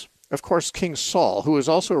there's, of course, King Saul, who was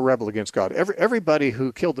also a rebel against God. Everybody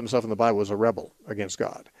who killed himself in the Bible was a rebel against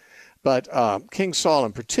God. But King Saul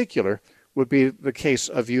in particular would be the case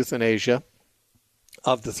of euthanasia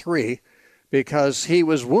of the three, because he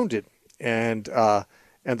was wounded, and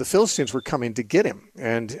the Philistines were coming to get him.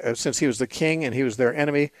 And since he was the king and he was their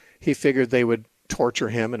enemy, he figured they would torture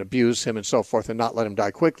him and abuse him and so forth and not let him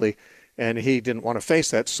die quickly. And he didn't want to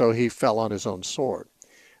face that, so he fell on his own sword.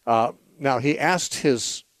 Now, he asked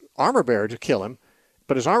his armor bearer to kill him,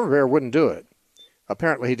 but his armor bearer wouldn't do it.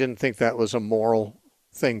 Apparently, he didn't think that was a moral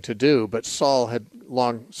thing to do, but Saul had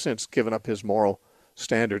long since given up his moral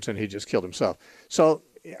standards, and he just killed himself. So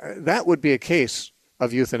that would be a case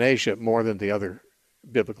of euthanasia more than the other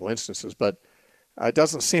biblical instances, but it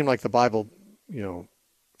doesn't seem like the Bible,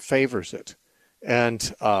 favors it.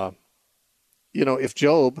 And, if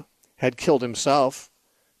Job had killed himself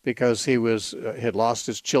because he had lost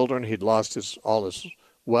his children, he'd lost all his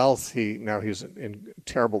wealth, he's in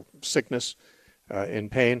terrible sickness, in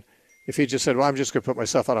pain. If he just said, well, I'm just going to put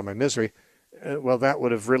myself out of my misery, well, that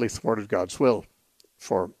would have really thwarted God's will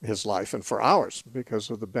for his life and for ours, because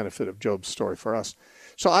of the benefit of Job's story for us.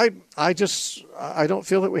 So I don't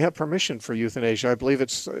feel that we have permission for euthanasia. I believe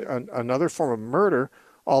it's another form of murder,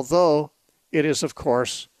 although it is, of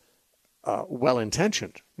course,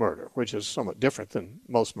 well-intentioned murder, which is somewhat different than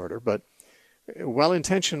most murder. But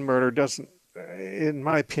well-intentioned murder doesn't, in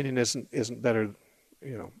my opinion, isn't better,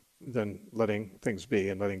 than letting things be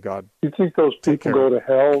and letting God. You think those people go to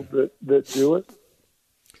hell that do it?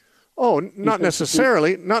 Oh, not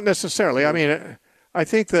necessarily. Not necessarily. I mean, I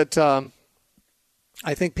think that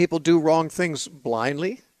I think people do wrong things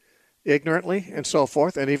blindly, ignorantly, and so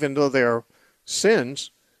forth. And even though they're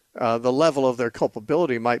sins, the level of their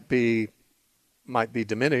culpability might be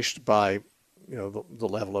diminished by the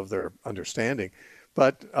level of their understanding.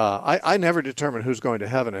 But I never determine who's going to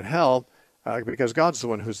heaven and hell, because God's the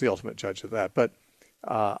one who's the ultimate judge of that. But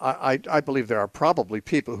I believe there are probably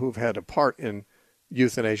people who've had a part in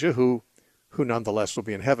euthanasia who nonetheless will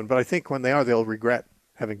be in heaven. But I think when they are, they'll regret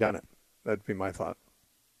having done it. That'd be my thought.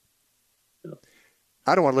 Yeah.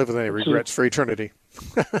 I don't want to live with any regrets for eternity.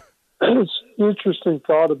 It's an interesting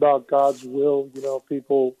thought about God's will.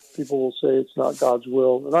 People will say it's not God's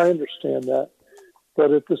will, and I understand that.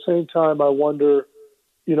 But at the same time, I wonder,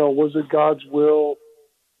 was it God's will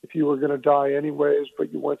if you were going to die anyways,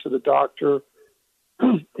 but you went to the doctor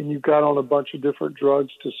and you got on a bunch of different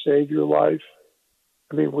drugs to save your life?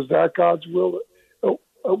 I mean, was that God's will?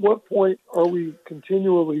 At what point are we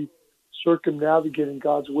continually circumnavigating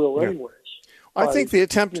God's will anyways? I think the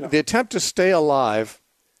attempt to stay alive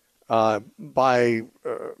by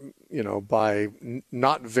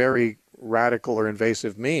not very radical or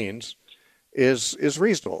invasive means is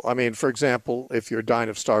reasonable. I mean, for example, if you're dying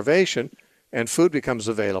of starvation and food becomes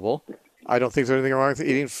available, I don't think there's anything wrong with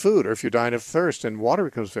eating food. Or if you're dying of thirst and water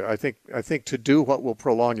becomes available, I think to do what will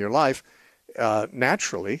prolong your life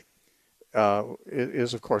naturally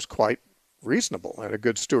is, of course, quite reasonable and a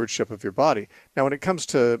good stewardship of your body. Now, when it comes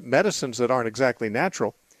to medicines that aren't exactly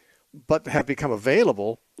natural, but have become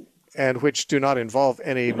available and which do not involve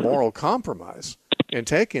any moral compromise in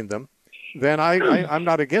taking them, then I'm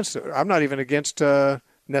not against it. I'm not even against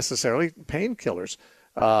necessarily painkillers.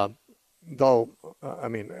 Though, I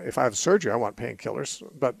mean, if I have surgery, I want painkillers.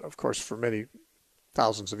 But, of course, for many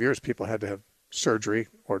thousands of years, people had to have surgery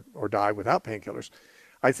or die without painkillers.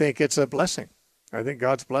 I think it's a blessing. I think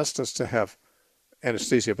God's blessed us to have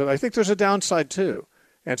anesthesia. But I think there's a downside, too.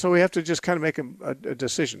 And so we have to just kind of make a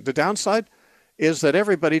decision. The downside is that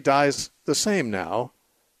everybody dies the same now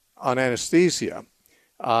on anesthesia.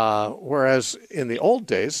 Whereas in the old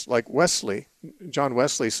days, like John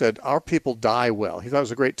Wesley said, our people die well. He thought it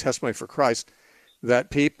was a great testimony for Christ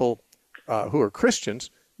that people who are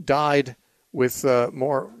Christians died with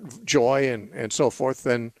more joy and so forth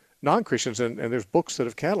than non-Christians. And there's books that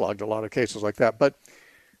have cataloged a lot of cases like that.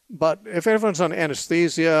 But if everyone's on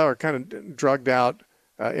anesthesia or kind of drugged out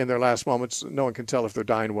in their last moments, no one can tell if they're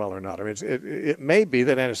dying well or not. I mean, it may be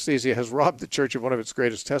that anesthesia has robbed the church of one of its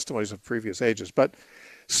greatest testimonies of previous ages. But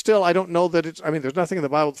still, I don't know that there's nothing in the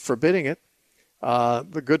Bible forbidding it.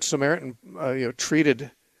 The Good Samaritan,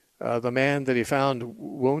 treated the man that he found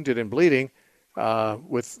wounded and bleeding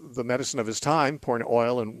with the medicine of his time, pouring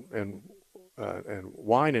oil and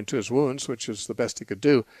wine into his wounds, which is the best he could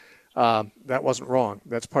do. That wasn't wrong.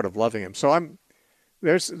 That's part of loving him. So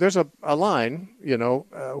there's a line,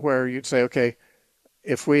 where you'd say, okay,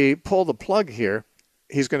 if we pull the plug here,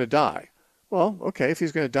 he's going to die. Well, okay, if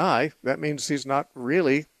he's going to die, that means he's not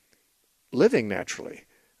really living naturally.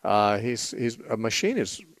 He's a machine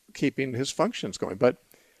is keeping his functions going. But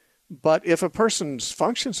if a person's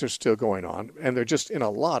functions are still going on and they're just in a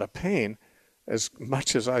lot of pain, as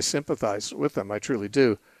much as I sympathize with them, I truly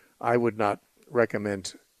do, I would not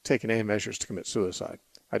recommend taking any measures to commit suicide.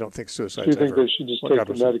 I don't think suicide. Do you think they should just take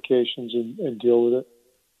the medications and deal with it?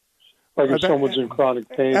 Like if someone's in chronic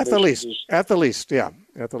pain, at the least, yeah,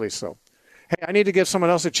 at the least so. Hey, I need to give someone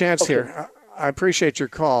else a chance here. I appreciate your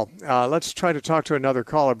call. Let's try to talk to another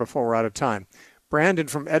caller before we're out of time. Brandon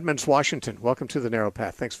from Edmonds, Washington. Welcome to the Narrow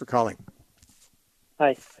Path. Thanks for calling.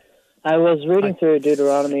 Hi. I was reading through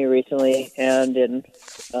Deuteronomy recently, and in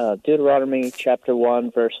Deuteronomy chapter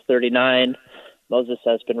 1, verse 39, Moses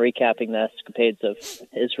has been recapping the escapades of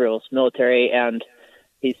Israel's military, and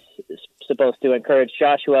he's supposed to encourage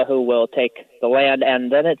Joshua, who will take the land.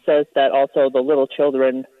 And then it says that also the little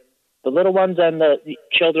ones and the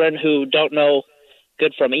children who don't know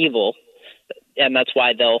good from evil, and that's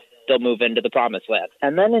why they'll move into the promised land.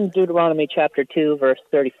 And then in Deuteronomy chapter 2, verse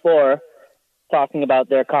 34, talking about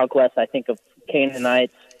their conquest, I think, of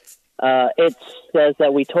Canaanites, it says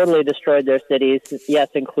that we totally destroyed their cities, yes,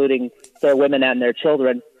 including their women and their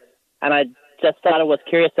children. And I just thought it was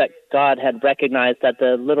curious that God had recognized that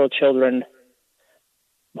the little children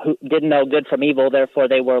who didn't know good from evil, therefore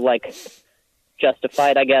they were like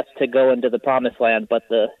justified, I guess, to go into the promised land, but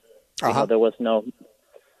there was no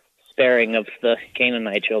sparing of the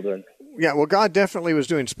Canaanite children. Yeah, well, God definitely was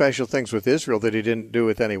doing special things with Israel that he didn't do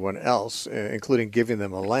with anyone else, including giving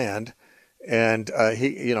them a land. And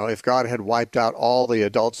if God had wiped out all the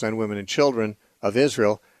adults and women and children of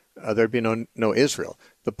Israel, there'd be no Israel.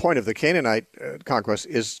 The point of the Canaanite conquest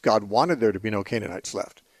is God wanted there to be no Canaanites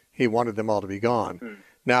left. He wanted them all to be gone.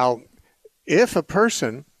 Now, if a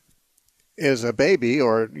person is a baby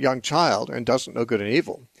or a young child and doesn't know good and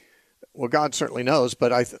evil, well, God certainly knows,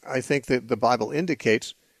 but I think that the Bible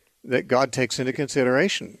indicates that God takes into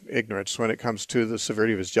consideration ignorance when it comes to the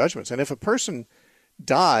severity of his judgments. And if a person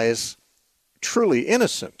dies truly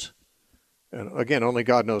innocent, and again, only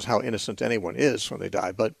God knows how innocent anyone is when they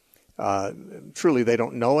die, but truly they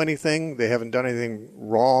don't know anything, they haven't done anything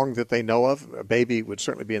wrong that they know of, a baby would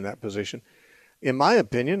certainly be in that position. In my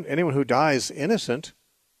opinion, anyone who dies innocent,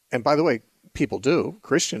 and by the way, people do,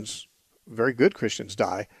 Christians, very good Christians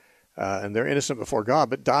die, and they're innocent before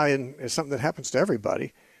God, but dying is something that happens to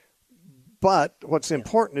everybody. But what's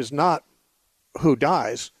important is not who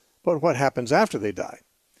dies, but what happens after they die.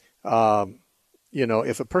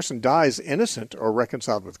 If a person dies innocent or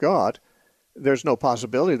reconciled with God, there's no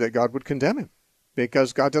possibility that God would condemn him,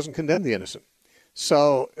 because God doesn't condemn the innocent.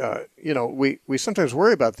 So, we sometimes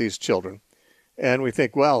worry about these children, and we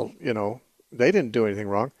think, well, they didn't do anything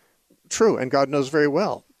wrong. True, and God knows very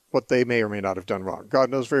well what they may or may not have done wrong. God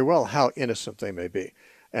knows very well how innocent they may be.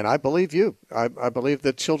 And I believe you. I believe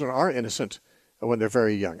that children are innocent when they're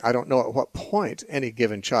very young. I don't know at what point any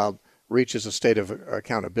given child reaches a state of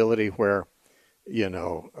accountability where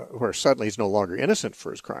suddenly he's no longer innocent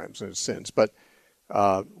for his crimes and his sins. But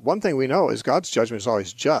one thing we know is God's judgment is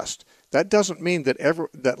always just. That doesn't mean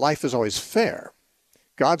that life is always fair.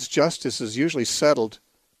 God's justice is usually settled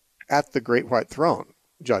at the great white throne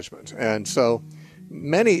judgment. And so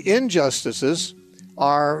many injustices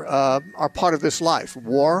are part of this life.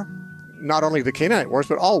 War, not only the Canaanite wars,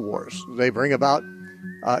 but all wars. They bring about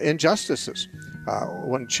injustices.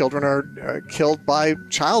 When children are killed by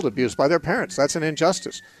child abuse by their parents, that's an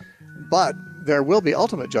injustice. But there will be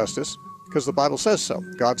ultimate justice because the Bible says so.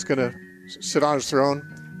 God's going to sit on his throne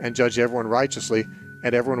and judge everyone righteously,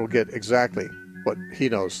 and everyone will get exactly what he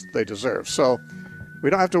knows they deserve. So we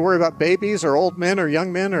don't have to worry about babies or old men or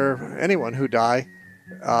young men or anyone who die.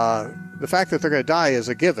 The fact that they're going to die is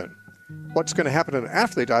a given. What's going to happen to them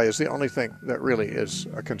after they die is the only thing that really is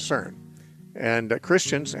a concern. And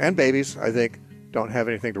Christians and babies, I think, don't have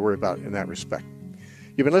anything to worry about in that respect.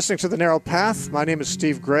 You've been listening to The Narrow Path. My name is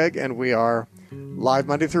Steve Gregg, and we are live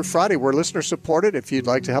Monday through Friday. We're listener-supported. If you'd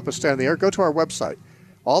like to help us stay on the air, go to our website.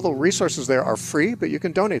 All the resources there are free, but you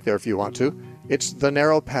can donate there if you want to. It's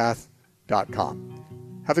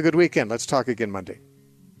thenarrowpath.com. Have a good weekend. Let's talk again Monday.